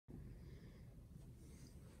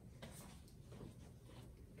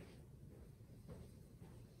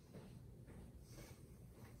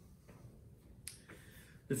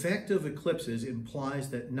The fact of eclipses implies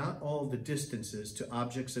that not all of the distances to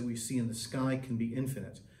objects that we see in the sky can be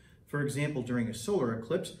infinite. For example, during a solar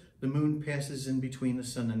eclipse, the moon passes in between the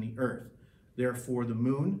sun and the earth. Therefore, the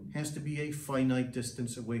moon has to be a finite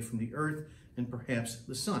distance away from the earth, and perhaps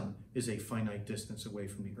the sun is a finite distance away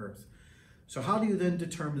from the earth. So how do you then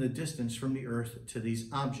determine the distance from the earth to these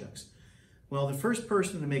objects? Well, the first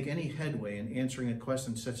person to make any headway in answering a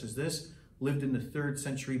question such as this lived in the 3rd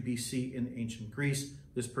century BC in ancient Greece.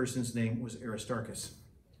 This person's name was Aristarchus.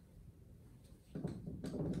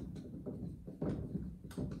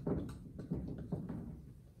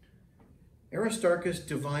 Aristarchus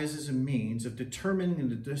devises a means of determining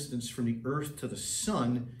the distance from the earth to the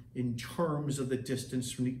sun in terms of the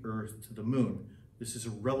distance from the earth to the moon. This is a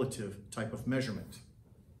relative type of measurement.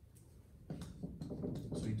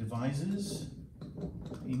 So he devises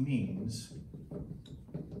a means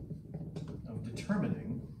of determining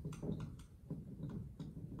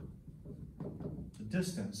the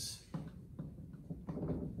distance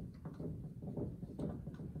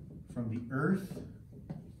from the earth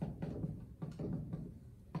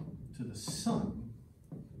to the sun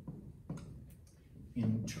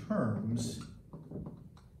in terms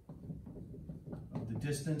of the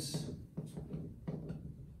distance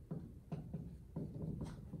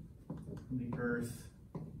from the earth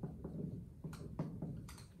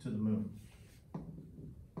to the moon.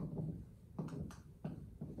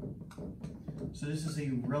 So this is a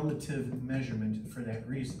relative measurement for that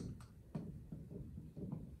reason.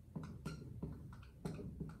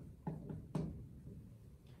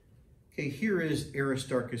 Okay, here is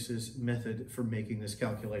Aristarchus's method for making this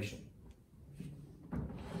calculation.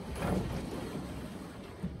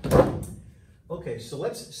 Okay, so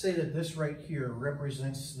let's say that this right here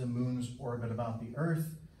represents the moon's orbit about the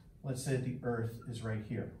Earth. Let's say that the Earth is right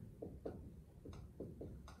here.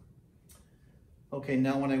 Okay,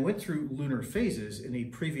 now when I went through lunar phases in a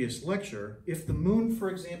previous lecture, if the moon, for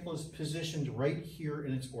example, is positioned right here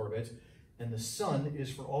in its orbit, and the sun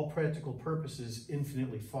is, for all practical purposes,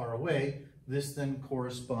 infinitely far away, this then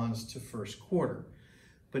corresponds to first quarter.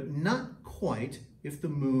 But not quite if the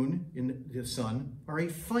moon and the sun are a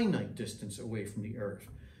finite distance away from the Earth.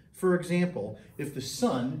 For example, if the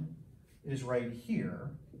sun is right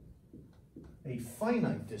here, a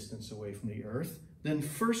finite distance away from the Earth, then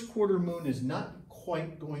first quarter moon is not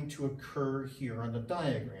quite going to occur here on the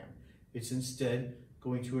diagram. It's instead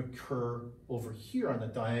going to occur over here on the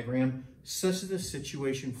diagram, such that the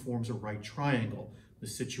situation forms a right triangle. The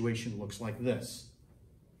situation looks like this.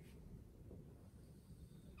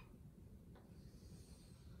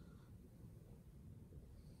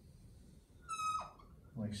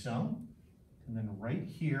 Like so. And then right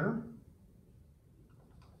here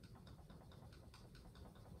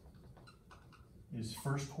is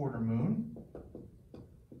first quarter moon.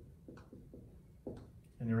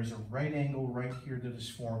 And there is a right angle right here that is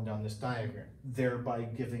formed on this diagram, thereby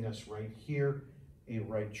giving us right here a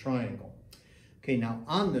right triangle. Okay, now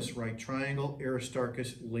on this right triangle,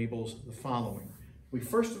 Aristarchus labels the following. We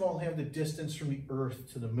first of all have the distance from the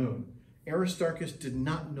Earth to the moon. Aristarchus did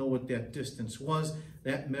not know what that distance was.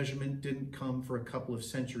 That measurement didn't come for a couple of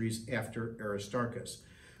centuries after Aristarchus.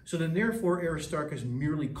 So then therefore Aristarchus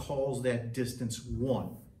merely calls that distance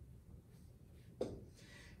 1.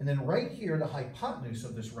 And then right here, the hypotenuse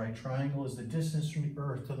of this right triangle is the distance from the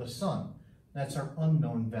Earth to the sun. That's our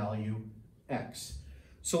unknown value, x.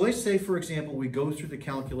 So let's say, for example, we go through the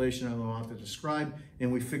calculation I'm about to describe,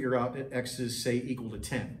 and we figure out that x is, say, equal to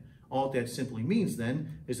 10. All that simply means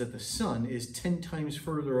then is that the sun is 10 times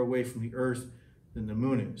further away from the Earth than the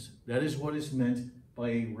moon is. That is what is meant by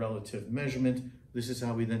a relative measurement. This is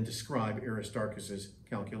how we then describe Aristarchus's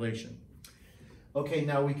calculation. Okay,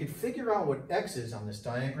 now we could figure out what x is on this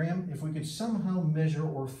diagram if we could somehow measure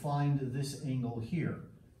or find this angle here.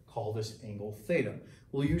 Call this angle theta.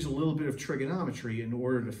 We'll use a little bit of trigonometry in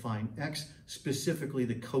order to find x, specifically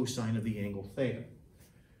the cosine of the angle theta.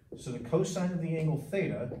 So the cosine of the angle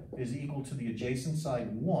theta is equal to the adjacent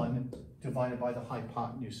side 1 divided by the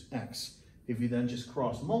hypotenuse x. If you then just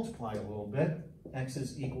cross multiply a little bit, x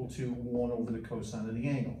is equal to 1 over the cosine of the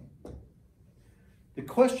angle. The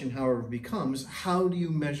question, however, becomes, how do you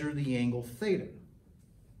measure the angle theta?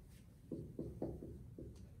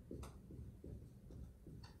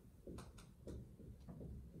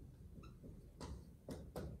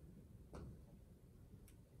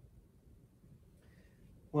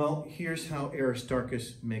 Well, here's how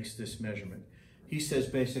Aristarchus makes this measurement. He says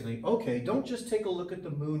basically, okay, don't just take a look at the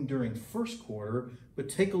moon during first quarter, but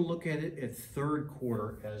take a look at it at third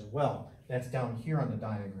quarter as well. That's down here on the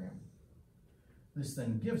diagram. This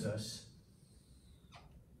then gives us,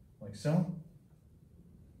 like so,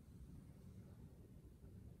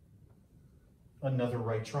 another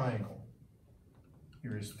right triangle.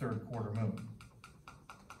 Here is third quarter moon.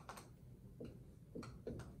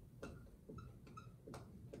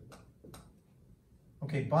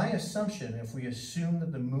 Okay, by assumption, if we assume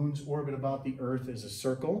that the moon's orbit about the Earth is a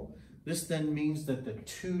circle, this then means that the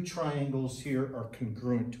two triangles here are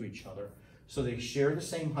congruent to each other. So they share the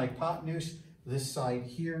same hypotenuse. This side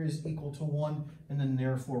here is equal to 1, and then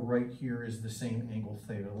therefore right here is the same angle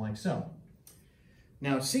theta, like so.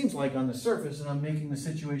 Now it seems like on the surface that I'm making the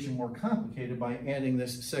situation more complicated by adding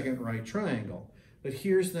this second right triangle. But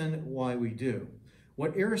here's then why we do.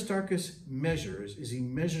 What Aristarchus measures is he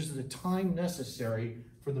measures the time necessary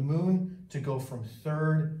for the moon to go from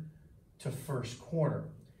third to first quarter.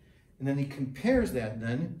 And then he compares that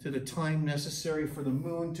then to the time necessary for the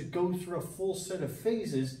moon to go through a full set of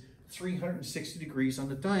phases 360 degrees on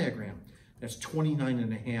the diagram. That's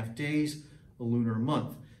 29.5 days, a lunar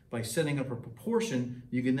month. By setting up a proportion,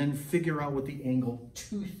 you can then figure out what the angle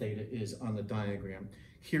 2 theta is on the diagram.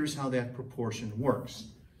 Here's how that proportion works.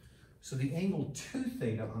 So the angle 2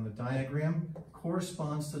 theta on the diagram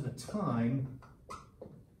corresponds to the time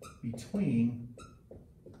between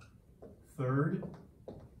third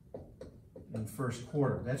and first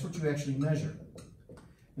quarter. That's what you actually measure.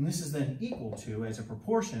 And this is then equal to, as a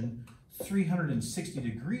proportion, 360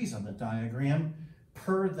 degrees on the diagram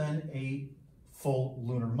per then a full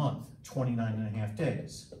lunar month, 29.5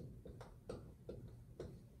 days.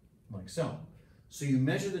 Like so. So you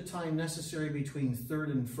measure the time necessary between third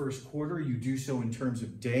and first quarter. You do so in terms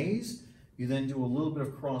of days. You then do a little bit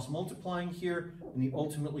of cross multiplying here, and you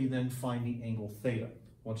ultimately then find the angle theta.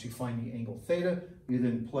 Once you find the angle theta, you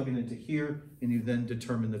then plug it into here, and you then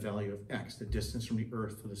determine the value of x, the distance from the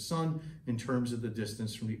Earth to the Sun, in terms of the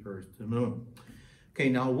distance from the Earth to the Moon. Okay,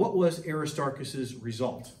 now what was Aristarchus's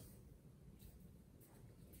result?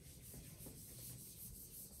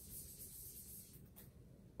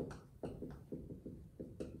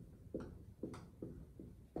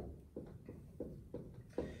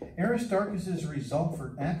 Aristarchus's result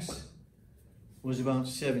for x was about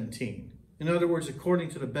 17. In other words, according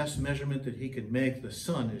to the best measurement that he could make, the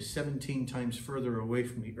sun is 17 times further away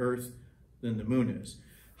from the Earth than the moon is.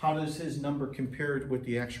 How does his number compare with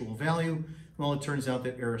the actual value? Well, it turns out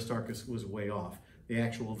that Aristarchus was way off. The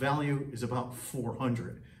actual value is about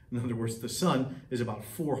 400. In other words, the sun is about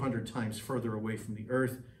 400 times further away from the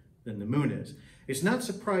Earth than the moon is. It's not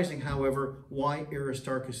surprising, however, why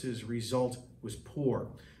Aristarchus's result was poor.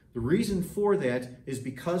 The reason for that is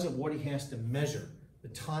because of what he has to measure, the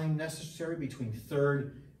time necessary between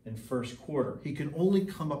third and first quarter. He can only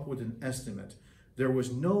come up with an estimate. There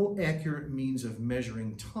was no accurate means of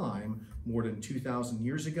measuring time more than 2,000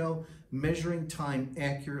 years ago. Measuring time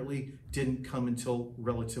accurately didn't come until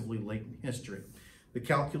relatively late in history. The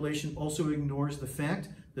calculation also ignores the fact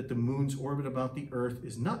that the moon's orbit about the Earth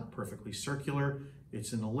is not perfectly circular,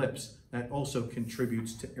 it's an ellipse. That also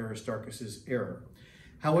contributes to Aristarchus's error.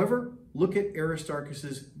 However, look at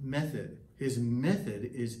Aristarchus's method. His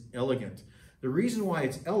method is elegant. The reason why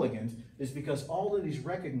it's elegant is because all that he's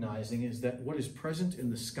recognizing is that what is present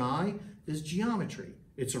in the sky is geometry.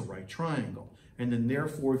 It's a right triangle. And then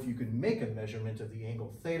therefore, if you can make a measurement of the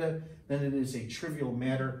angle theta, then it is a trivial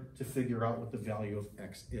matter to figure out what the value of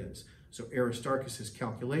x is. So Aristarchus's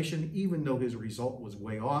calculation, even though his result was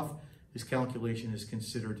way off, his calculation is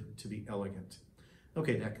considered to be elegant.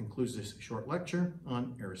 Okay, that concludes this short lecture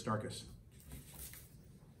on Aristarchus.